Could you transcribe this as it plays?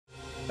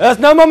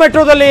ನಮ್ಮ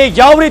ಮೆಟ್ರೋದಲ್ಲಿ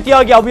ಯಾವ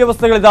ರೀತಿಯಾಗಿ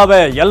ಅವ್ಯವಸ್ಥೆಗಳಿದ್ದಾವೆ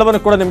ಎಲ್ಲವನ್ನು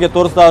ಕೂಡ ನಿಮಗೆ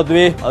ತೋರಿಸ್ತಾ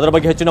ಇದ್ವಿ. ಅದರ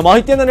ಬಗ್ಗೆ ಹೆಚ್ಚಿನ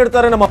ಮಾಹಿತಿಯನ್ನು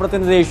ನೀಡ್ತಾರೆ ನಮ್ಮ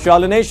ಪ್ರತಿನಿಧಿ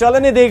ಶಾಲಿನಿ.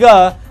 ಇದೀಗ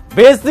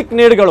ಬೇಸಿಕ್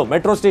ನೀಡ್ಗಳು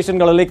ಮೆಟ್ರೋ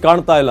ಸ್ಟೇಷನ್ಗಳಲ್ಲಿ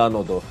ಕಾಣ್ತಾ ಇಲ್ಲ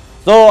ಅನ್ನೋದು.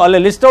 ಸೊ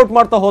ಅಲ್ಲಿ ಲಿಸ್ಟ್ ಔಟ್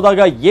ಮಾಡ್ತಾ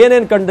ಹೋದಾಗ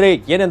ಏನೇನ್ ಕಂಡ್ರಿ,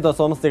 ಏನೆಂತ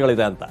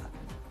ಸಮಸ್ಯೆಗಳಿದೆ ಅಂತ?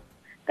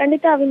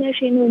 ಖಂಡಿತ ಅವಿನಾಶ್,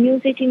 ಏನು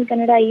News18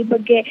 ಕನ್ನಡ ಈ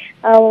ಬಗ್ಗೆ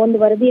ಒಂದು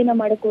ವರದಿಯನ್ನ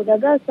ಮಾಡಕ್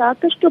ಹೋದಾಗ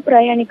ಸಾಕಷ್ಟು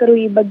ಪ್ರಯಾಣಿಕರು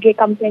ಈ ಬಗ್ಗೆ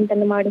ಕಂಪ್ಲೇಂಟ್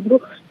ಅನ್ನು ಮಾಡಿದ್ರು.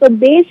 ಸೊ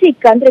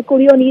ಬೇಸಿಕ್ ಅಂದ್ರೆ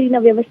ಕುಡಿಯೋ ನೀರಿನ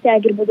ವ್ಯವಸ್ಥೆ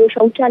ಆಗಿರ್ಬೋದು,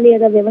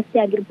 ಶೌಚಾಲಯದ ವ್ಯವಸ್ಥೆ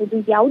ಆಗಿರ್ಬೋದು,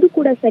 ಯಾವುದು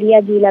ಕೂಡ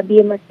ಸರಿಯಾಗಿ ಇಲ್ಲ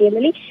BMRCL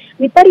ಅಲ್ಲಿ.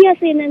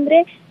 ವಿಪರ್ಯಾಸ ಏನಂದ್ರೆ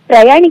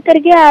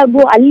ಪ್ರಯಾಣಿಕರಿಗೆ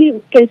ಹಾಗೂ ಅಲ್ಲಿ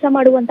ಕೆಲಸ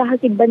ಮಾಡುವಂತಹ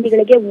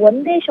ಸಿಬ್ಬಂದಿಗಳಿಗೆ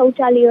ಒಂದೇ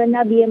ಶೌಚಾಲಯವನ್ನ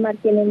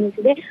BMRCL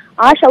ನಿರ್ಮಿಸಿದೆ.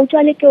 ಆ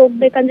ಶೌಚಾಲಯಕ್ಕೆ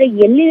ಹೋಗ್ಬೇಕಂದ್ರೆ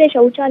ಎಲ್ಲಿದೆ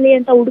ಶೌಚಾಲಯ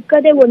ಅಂತ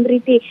ಹುಡುಕದೆ ಒಂದ್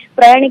ರೀತಿ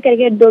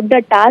ಪ್ರಯಾಣಿಕರಿಗೆ ದೊಡ್ಡ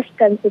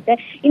ಟಾಸ್ಕ್ ಅನ್ಸುತ್ತೆ.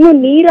 ಇನ್ನು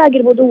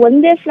ನೀರಾಗಿರ್ಬೋದು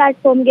ಒಂದೇ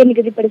ಪ್ಲಾಟ್ಫಾರ್ಮ್ಗೆ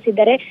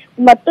ನಿಗದಿಪಡಿಸಿದ್ದಾರೆ.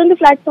 ಮತ್ತೊಂದು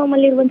ಪ್ಲಾಟ್ಫಾರ್ಮ್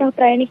ಅಲ್ಲಿ ಇರುವಂತಹ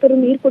ಪ್ರಯಾಣಿಕರು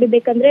ನೀರು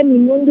ಕುಡಿಬೇಕಂದ್ರೆ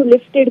ಇನ್ನೊಂದು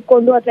ಲಿಫ್ಟ್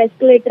ಹಿಡ್ಕೊಂಡು ಅಥವಾ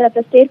ಎಸ್ಕಲೇಟರ್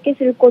ಅಥವಾ ಸ್ಟೇರ್ ಕೇಸ್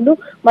ಹಿಡ್ಕೊಂಡು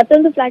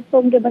ಮತ್ತೊಂದು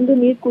ಪ್ಲಾಟ್ಫಾರ್ಮ್ಗೆ ಬಂದು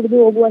ನೀರು ಕುಡಿದು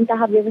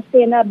ಹೋಗುವಂತಹ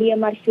ವ್ಯವಸ್ಥೆಯನ್ನ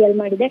BMRCL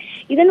ಮಾಡಿದೆ.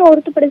 ಇದನ್ನು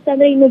ಹೊರತುಪಡಿಸಿದ್ರೆ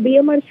ಅಂದ್ರೆ ಇನ್ನು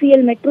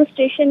BMRCL ಮೆಟ್ರೋ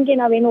ಸ್ಟೇಷನ್ಗೆ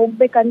ನಾವೇನು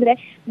ಹೋಗ್ಬೇಕಂದ್ರೆ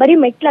ಬರೀ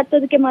ಮೆಟ್ಲು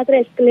ಹತ್ತೋದಕ್ಕೆ ಮಾತ್ರ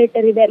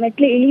ಎಸ್ಕಲೇಟರ್ ಇದೆ.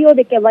 ಮೆಟ್ಲು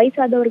ಇಳಿಯೋದಕ್ಕೆ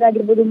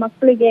ವಯಸ್ಸಾದವ್ರಿಗಾಗಿರ್ಬೋದು,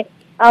 ಮಕ್ಕಳಿಗೆ,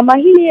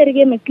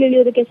 ಮಹಿಳೆಯರಿಗೆ ಮೆಟ್ಲು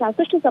ಇಳಿಯೋದಕ್ಕೆ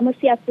ಸಾಕಷ್ಟು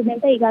ಸಮಸ್ಯೆ ಆಗ್ತಿದೆ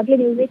ಅಂತ ಈಗಾಗಲೇ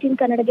News18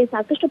 ಕನ್ನಡಗೆ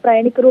ಸಾಕಷ್ಟು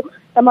ಪ್ರಯಾಣಿಕರು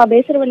ತಮ್ಮ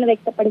ಬೇಸರವನ್ನು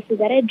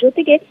ವ್ಯಕ್ತಪಡಿಸಿದ್ದಾರೆ.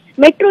 ಜೊತೆಗೆ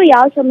ಮೆಟ್ರೋ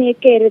ಯಾವ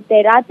ಸಮಯಕ್ಕೆ ಇರುತ್ತೆ,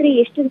 ರಾತ್ರಿ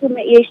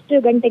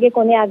ಎಷ್ಟು ಗಂಟೆಗೆ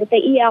ಕೊನೆ ಆಗುತ್ತೆ,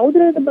 ಈ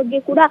ಯಾವುದರ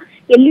ಬಗ್ಗೆ ಕೂಡ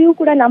ಎಲ್ಲಿಯೂ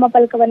ಕೂಡ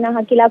ನಾಮಫಲಕವನ್ನ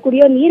ಹಾಕಿಲ್ಲ.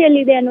 ಕುಡಿಯೋ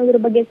ನೀರೆಲ್ಲಿದೆ ಅನ್ನೋದ್ರ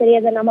ಬಗ್ಗೆ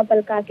ಸರಿಯಾದ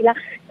ನಾಮಫಲಕ ಹಾಕಿಲ್ಲ.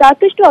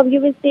 ಸಾಕಷ್ಟು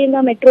ಅವ್ಯವಸ್ಥೆಯಿಂದ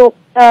ಮೆಟ್ರೋ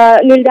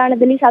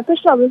ನಿಲ್ದಾಣದಲ್ಲಿ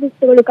ಸಾಕಷ್ಟು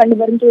ಅವ್ಯವಸ್ಥೆಗಳು ಕಂಡು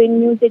ಬಂತು.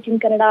 News18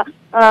 ಕನ್ನಡ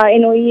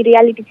ಏನು ಈ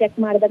ರಿಯಾಲಿಟಿ ಚೆಕ್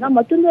ಮಾಡಿದಾಗ.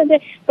 ಮತ್ತೊಂದು ಅಂದ್ರೆ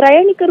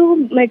ಪ್ರಯಾಣಿಕರು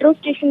ಮೆಟ್ರೋ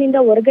ಸ್ಟೇಷನ್ ಇಂದ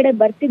ಹೊರಗಡೆ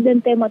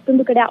ಬರ್ತಿದ್ದಂತೆ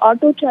ಮತ್ತೊಂದು ಕಡೆ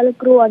ಆಟೋ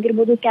ಚಾಲಕರು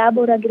ಆಗಿರ್ಬೋದು, ಕ್ಯಾಬ್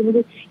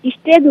ಅವರಾಗಿರ್ಬೋದು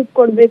ಇಷ್ಟೇ ದುಡ್ಡು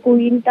ಕೊಡ್ಬೇಕು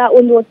ಇಂತ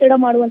ಒಂದು ಒತ್ತಡ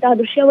ಮಾಡುವಂತಹ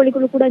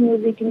ದೃಶ್ಯಾವಳಿಗಳು ಕೂಡ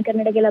News18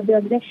 ಕನ್ನಡಗೆ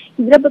ಲಭ್ಯವಾಗಿದೆ.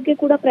 ಇದರ ಬಗ್ಗೆ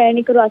ಕೂಡ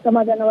ಪ್ರಯಾಣಿಕರು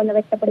ಅಸಮಾಧಾನವನ್ನ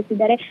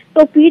ವ್ಯಕ್ತಪಡಿಸಿದ್ದಾರೆ.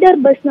 ಸೊ ಫೀಡರ್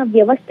ಬಸ್ ನ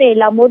ವ್ಯವಸ್ಥೆ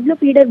ಇಲ್ಲ. ಮೊದಲು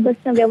ಫೀಡರ್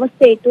ಬಸ್ ನ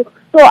ವ್ಯವಸ್ಥೆ ಇತ್ತು.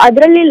 ಸೊ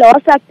ಅದರಲ್ಲಿ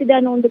ಲಾಸ್ ಆಗ್ತಿದೆ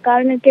ಅನ್ನೋ ಒಂದು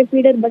ಕಾರಣಕ್ಕೆ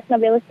ಫೀಡರ್ ಬಸ್ ನ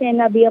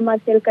ವ್ಯವಸ್ಥೆಯನ್ನ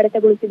BMRCL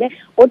ಕಡಿತಗೊಳಿಸಿದೆ.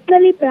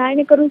 ಒಟ್ಟಿನಲ್ಲಿ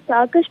ಪ್ರಯಾಣಿಕರು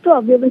ಸಾಕಷ್ಟು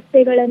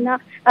ಅವ್ಯವಸ್ಥೆಗಳನ್ನ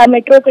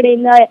ಮೆಟ್ರೋ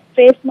ಕಡೆಯಿಂದ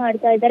ಫೇಸ್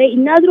ಮಾಡ್ತಾ ಇದ್ದಾರೆ.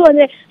 ಇನ್ನಾದ್ರೂ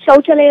ಅಂದ್ರೆ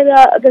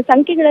ಶೌಚಾಲಯದ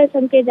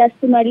ಸಂಖ್ಯೆ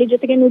ಜಾಸ್ತಿ ಮಾಡ್ಲಿ,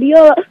 ಜೊತೆಗೆ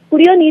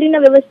ಕುಡಿಯೋ ನೀರಿನ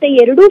ವ್ಯವಸ್ಥೆ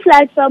ಎರಡೂ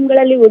ಪ್ಲಾಟ್ಫಾರ್ಮ್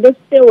ಗಳಲ್ಲಿ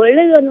ಒದಗಿస్తే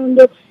ಒಳ್ಳೆಯದು ಅನ್ನೋ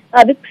ಒಂದು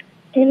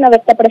ಅಭಿಪ್ರಾಯವನ್ನ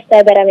ವ್ಯಕ್ತಪಡಿಸ್ತಾ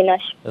ಇದ್ದಾರೆ.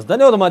 ಅವಿನಾಶ್,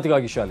 ಧನ್ಯವಾದ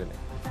ಮಾತಿಗಾಗಿ ಶಾಲಿನಿ.